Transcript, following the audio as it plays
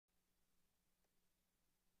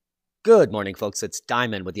Good morning, folks. It's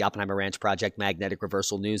Diamond with the Oppenheimer Ranch Project Magnetic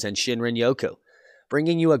Reversal News and Shinrin Yoku,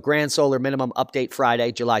 bringing you a grand solar minimum update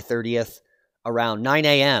Friday, July 30th, around 9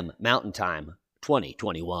 a.m. Mountain Time,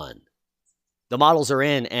 2021. The models are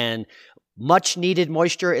in, and much-needed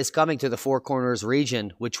moisture is coming to the Four Corners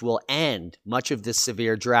region, which will end much of this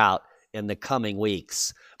severe drought in the coming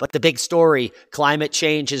weeks. But the big story, climate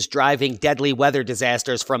change is driving deadly weather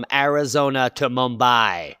disasters from Arizona to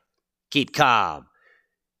Mumbai. Keep calm.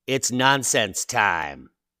 It's nonsense time.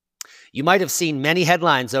 You might have seen many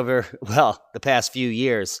headlines over, the past few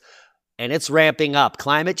years, and it's ramping up.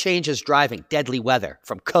 Climate change is driving deadly weather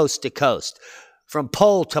from coast to coast, from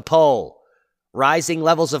pole to pole. Rising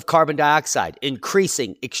levels of carbon dioxide,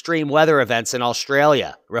 increasing extreme weather events in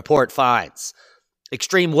Australia, report finds.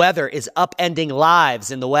 Extreme weather is upending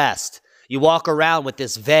lives in the West. You walk around with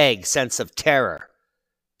this vague sense of terror.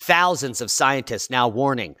 Thousands of scientists now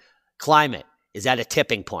warning climate is at a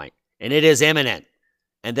tipping point, and it is imminent.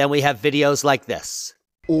 And then we have videos like this.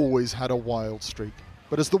 Always had a wild streak,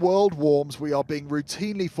 but as the world warms, we are being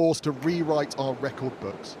routinely forced to rewrite our record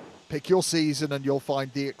books. Pick your season and you'll find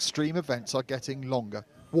the extreme events are getting longer,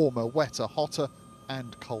 warmer, wetter, hotter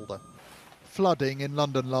and colder. Flooding in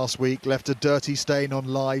London last week left a dirty stain on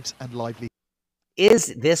lives and livelihoods.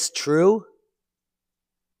 Is this true?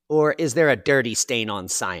 Or is there a dirty stain on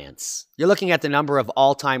science? You're looking at the number of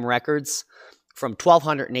all-time records from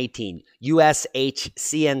 1,218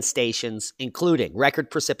 USHCN stations, including record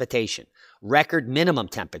precipitation, record minimum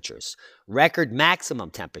temperatures, record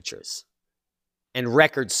maximum temperatures, and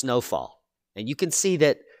record snowfall. And you can see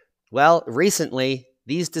that, recently,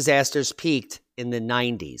 these disasters peaked in the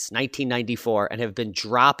 90s, 1994, and have been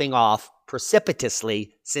dropping off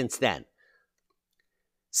precipitously since then.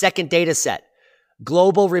 Second data set,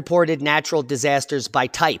 global reported natural disasters by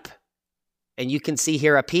type. And you can see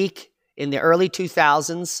here a peak in the early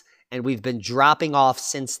 2000s, and we've been dropping off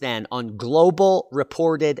since then on global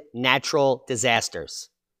reported natural disasters.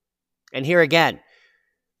 And here again,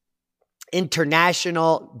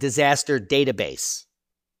 International Disaster Database.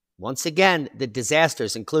 Once again, the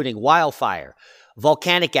disasters including wildfire,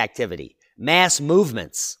 volcanic activity, mass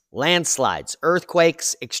movements, landslides,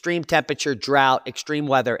 earthquakes, extreme temperature, drought, extreme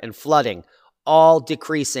weather, and flooding, all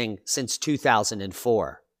decreasing since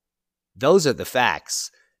 2004. Those are the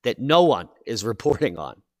facts that no one is reporting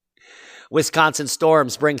on. Wisconsin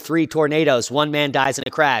storms bring 3 tornadoes. 1 man dies in a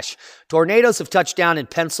crash. Tornadoes have touched down in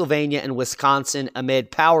Pennsylvania and Wisconsin amid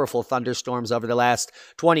powerful thunderstorms over the last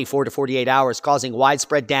 24 to 48 hours, causing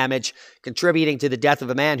widespread damage, contributing to the death of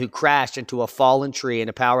a man who crashed into a fallen tree in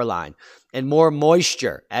a power line. And more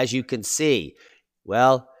moisture, as you can see.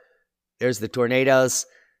 There's the tornadoes.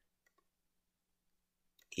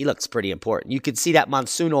 He looks pretty important. You can see that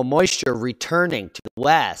monsoonal moisture returning to the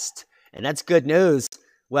west, and that's good news.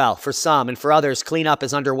 For some, and for others, cleanup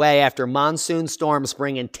is underway after monsoon storms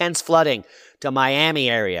bring intense flooding to Miami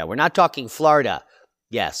area. We're not talking Florida.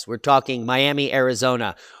 Yes, we're talking Miami,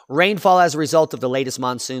 Arizona. Rainfall as a result of the latest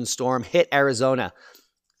monsoon storm hit Arizona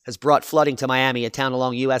has brought flooding to Miami, a town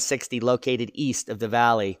along US 60 located east of the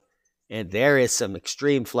valley. And there is some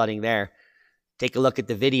extreme flooding there. Take a look at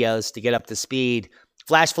the videos to get up to speed.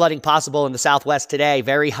 Flash flooding possible in the southwest today.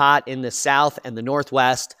 Very hot in the south and the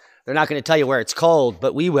northwest. They're not going to tell you where it's cold,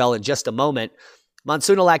 but we will in just a moment.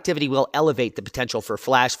 Monsoonal activity will elevate the potential for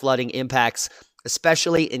flash flooding impacts,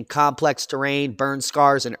 especially in complex terrain, burn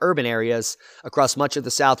scars, and urban areas across much of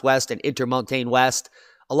the southwest and intermontane west,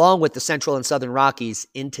 along with the central and southern Rockies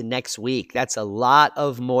into next week. That's a lot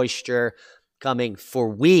of moisture coming for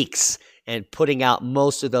weeks and putting out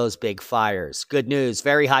most of those big fires. Good news,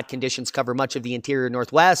 very hot conditions cover much of the interior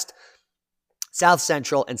northwest, south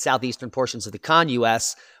central, and southeastern portions of the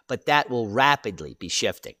con-US, but that will rapidly be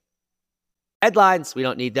shifting. Headlines, we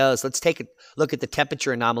don't need those. Let's take a look at the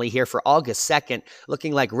temperature anomaly here for August 2nd,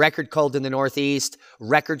 looking like record cold in the northeast,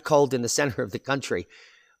 record cold in the center of the country.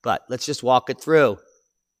 But let's just walk it through.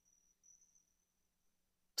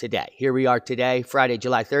 Today. Here we are today, Friday,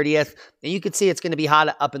 July 30th. And you can see it's going to be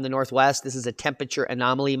hot up in the northwest. This is a temperature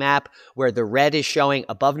anomaly map where the red is showing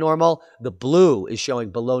above normal, the blue is showing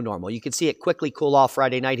below normal. You can see it quickly cool off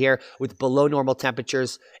Friday night here with below normal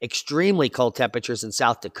temperatures, extremely cold temperatures in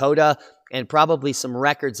South Dakota, and probably some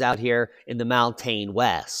records out here in the mountain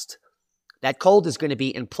west. That cold is going to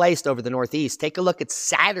be in place over the northeast. Take a look at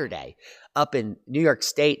Saturday. Up in New York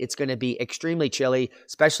State, it's going to be extremely chilly,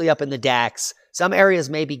 especially up in the DAX. Some areas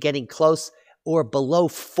may be getting close or below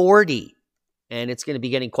 40, and it's going to be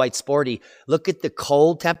getting quite sporty. Look at the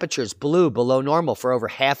cold temperatures, blue, below normal for over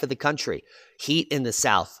half of the country. Heat in the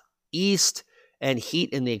southeast and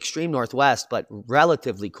heat in the extreme northwest, but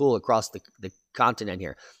relatively cool across the continent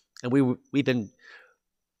here. And we've been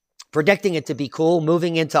predicting it to be cool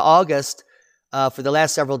moving into August for the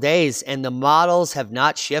last several days, and the models have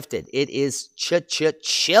not shifted. It is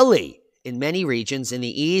chilly in many regions in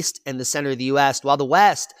the east and the center of the U.S., while the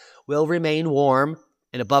west will remain warm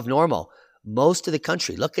and above normal. Most of the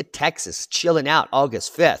country, look at Texas, chilling out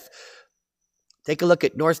August 5th. Take a look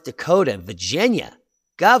at North Dakota and Virginia.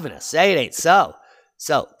 Governor, say it ain't so.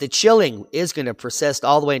 So the chilling is going to persist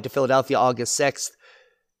all the way into Philadelphia August 6th,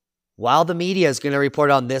 while the media is going to report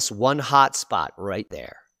on this one hot spot right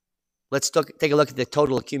there. Let's take a look at the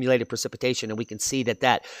total accumulated precipitation, and we can see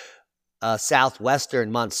that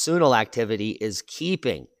southwestern monsoonal activity is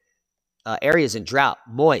keeping areas in drought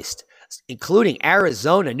moist, including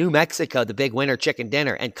Arizona, New Mexico, the big winter chicken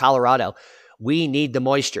dinner, and Colorado. We need the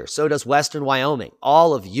moisture. So does western Wyoming,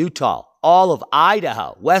 all of Utah, all of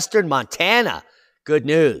Idaho, western Montana. Good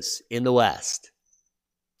news in the west.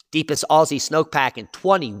 Deepest Aussie snowpack in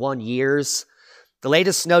 21 years. The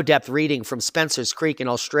latest snow depth reading from Spencer's Creek in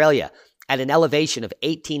Australia at an elevation of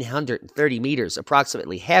 1,830 meters,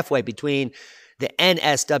 approximately halfway between the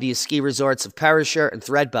NSW ski resorts of Perisher and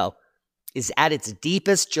Thredbo, is at its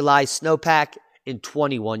deepest July snowpack in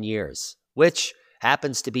 21 years, which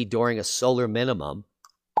happens to be during a solar minimum.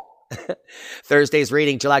 Thursday's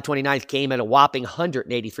reading, July 29th, came at a whopping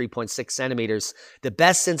 183.6 centimeters, the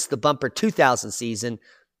best since the bumper 2000 season,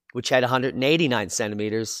 which had 189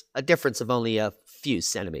 centimeters, a difference of only a few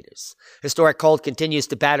centimeters. Historic cold continues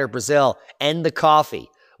to batter Brazil and the coffee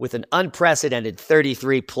with an unprecedented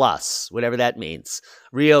 33 plus, whatever that means.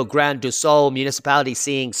 Rio Grande do Sul municipality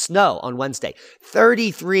seeing snow on Wednesday.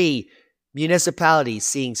 33 municipalities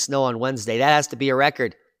seeing snow on Wednesday. That has to be a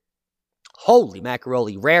record. Holy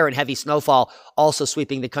macaroni. Rare and heavy snowfall also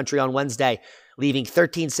sweeping the country on Wednesday, leaving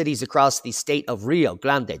 13 cities across the state of Rio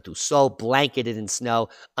Grande do Sul blanketed in snow,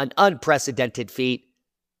 an unprecedented feat.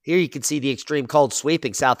 Here you can see the extreme cold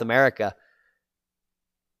sweeping South America.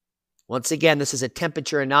 Once again, this is a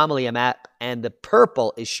temperature anomaly map, and the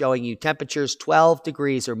purple is showing you temperatures 12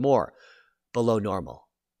 degrees or more below normal.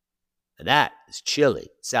 And that is chilly,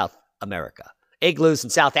 South America. Igloos in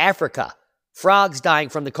South Africa. Frogs dying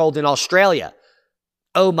from the cold in Australia.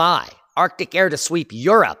 Oh my, Arctic air to sweep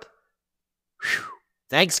Europe. Whew.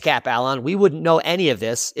 Thanks, Cap Allen. We wouldn't know any of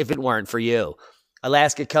this if it weren't for you.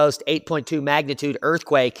 Alaska coast 8.2 magnitude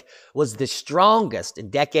earthquake was the strongest in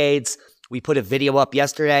decades. We put a video up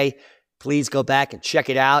yesterday. Please go back and check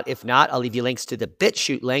it out. If not, I'll leave you links to the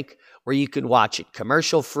BitChute link where you can watch it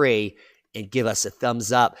commercial free and give us a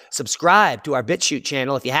thumbs up. Subscribe to our BitChute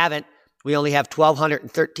channel if you haven't. We only have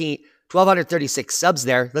 1,236 subs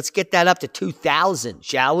there. Let's get that up to 2,000,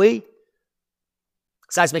 shall we?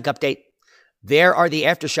 Seismic update. There are the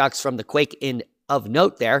aftershocks from the quake of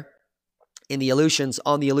note there in the Aleutians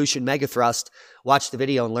on the Aleutian Megathrust. Watch the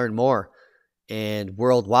video and learn more. And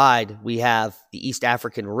worldwide, we have the East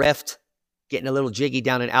African Rift getting a little jiggy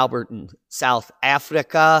down in Alberton, South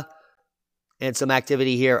Africa, and some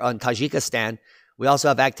activity here on Tajikistan. We also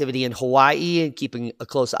have activity in Hawaii and keeping a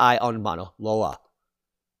close eye on Mauna Loa.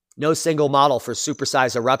 No single model for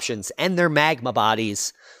supersized eruptions and their magma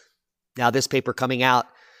bodies. Now, this paper coming out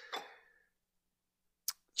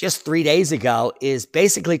just 3 days ago is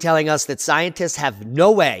basically telling us that scientists have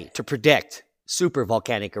no way to predict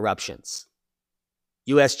supervolcanic eruptions.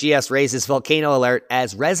 USGS raises volcano alert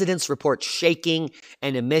as residents report shaking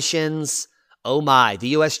and emissions. Oh my,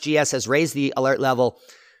 the USGS has raised the alert level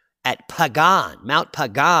at Pagan, Mount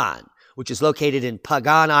Pagan, which is located in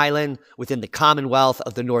Pagan Island within the Commonwealth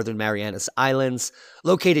of the Northern Marianas Islands,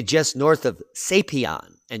 located just north of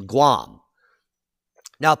Saipan and Guam.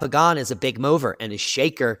 Now, Pagan is a big mover and a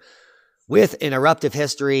shaker with an eruptive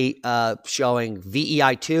history showing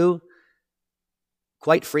VEI2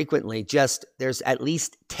 quite frequently. There's at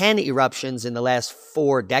least 10 eruptions in the last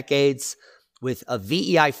 4 decades, with a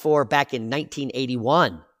VEI4 back in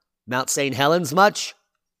 1981. Mount St. Helens much?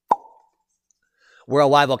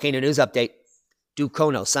 Worldwide volcano news update.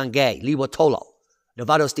 Ducono, Sangay, Liwatolo,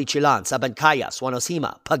 Nevados de Chilan, Sabancaya,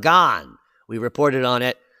 Swanosima, Pagan. We reported on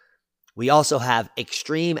it. We also have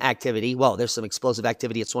extreme activity. Well, there's some explosive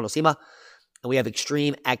activity at Swanosima. And we have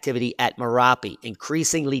extreme activity at Merapi.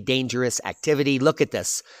 Increasingly dangerous activity. Look at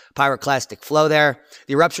this pyroclastic flow there.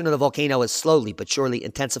 The eruption of the volcano is slowly but surely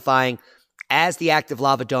intensifying as the active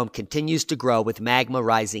lava dome continues to grow with magma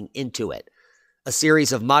rising into it. A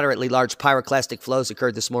series of moderately large pyroclastic flows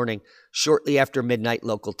occurred this morning, shortly after midnight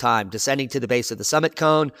local time, descending to the base of the summit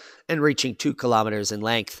cone and reaching 2 kilometers in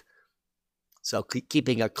length. So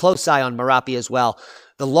keeping a close eye on Merapi as well.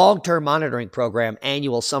 The long-term monitoring program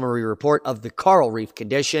annual summary report of the coral reef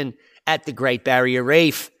condition at the Great Barrier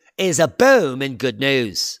Reef is a boom in good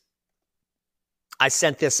news. I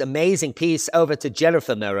sent this amazing piece over to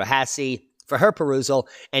Jennifer Mirohassi for her perusal,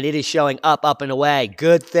 and it is showing up and away.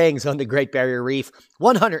 Good things on the Great Barrier Reef.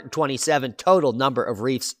 127 total number of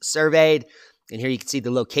reefs surveyed. And here you can see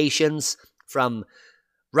the locations from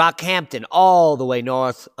Rockhampton all the way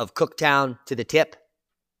north of Cooktown to the tip.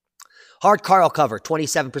 Hard coral cover,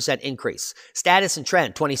 27% increase. Status and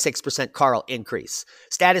trend, 26% coral increase.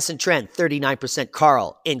 Status and trend, 39%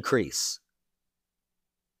 coral increase.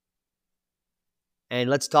 And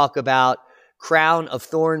let's talk about crown of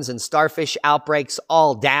thorns and starfish outbreaks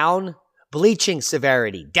all down. Bleaching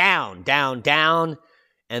severity, down, down, down.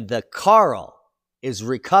 And the coral is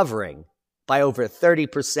recovering by over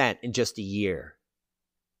 30% in just a year.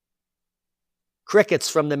 Crickets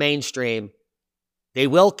from the mainstream. They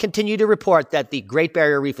will continue to report that the Great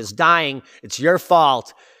Barrier Reef is dying. It's your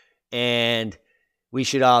fault. And we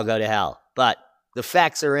should all go to hell. But the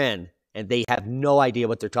facts are in, and they have no idea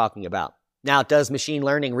what they're talking about. Now, does machine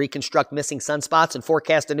learning reconstruct missing sunspots and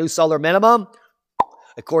forecast a new solar minimum?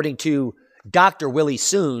 According to Dr. Willie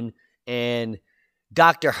Soon and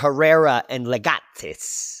Dr. Herrera and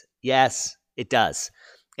Legatis. Yes, it does.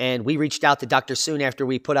 And we reached out to Dr. Soon after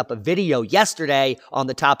we put up a video yesterday on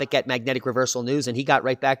the topic at Magnetic Reversal News, and he got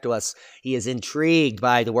right back to us. He is intrigued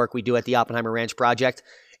by the work we do at the Oppenheimer Ranch Project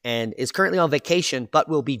and is currently on vacation, but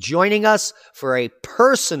will be joining us for a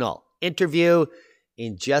personal interview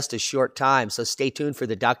in just a short time. So stay tuned for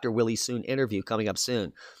the Dr. Willie Soon interview coming up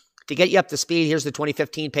soon. To get you up to speed, here's the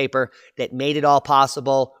 2015 paper that made it all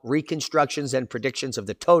possible, reconstructions and predictions of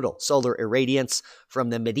the total solar irradiance from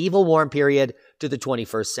the medieval warm period to the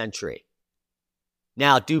 21st century.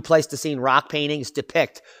 Now, do Pleistocene rock paintings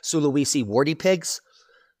depict Sulawesi warty pigs?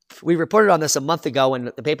 We reported on this a month ago when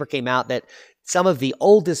the paper came out that some of the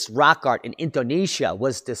oldest rock art in Indonesia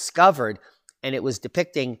was discovered, and it was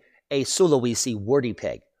depicting a Sulawesi warty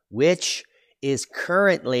pig, which is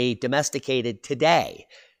currently domesticated today.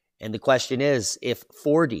 And the question is, if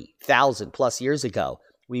 40,000 plus years ago,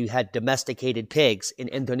 we had domesticated pigs in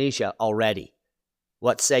Indonesia already.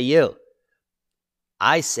 What say you?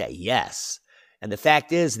 I say yes. And the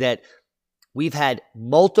fact is that we've had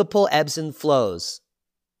multiple ebbs and flows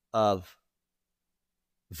of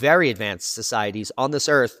very advanced societies on this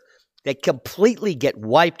earth that completely get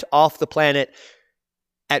wiped off the planet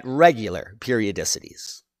at regular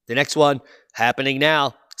periodicities. The next one, happening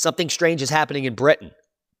now. Something strange is happening in Britain.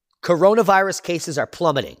 Coronavirus cases are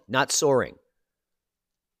plummeting, not soaring.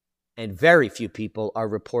 And very few people are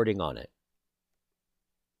reporting on it.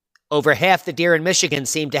 Over half the deer in Michigan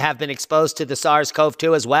seem to have been exposed to the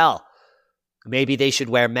SARS-CoV-2 as well. Maybe they should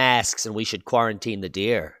wear masks and we should quarantine the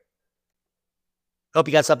deer. Hope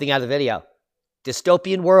you got something out of the video.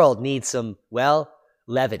 Dystopian world needs some, well,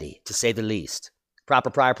 levity, to say the least.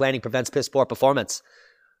 Proper prior planning prevents piss poor performance.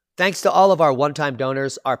 Thanks to all of our one-time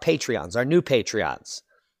donors, our Patreons, our new Patreons,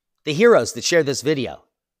 the heroes that share this video.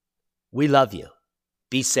 We love you.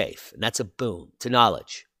 Be safe. And that's a boon to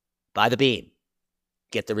knowledge. Buy the beam.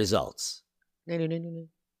 Get the results.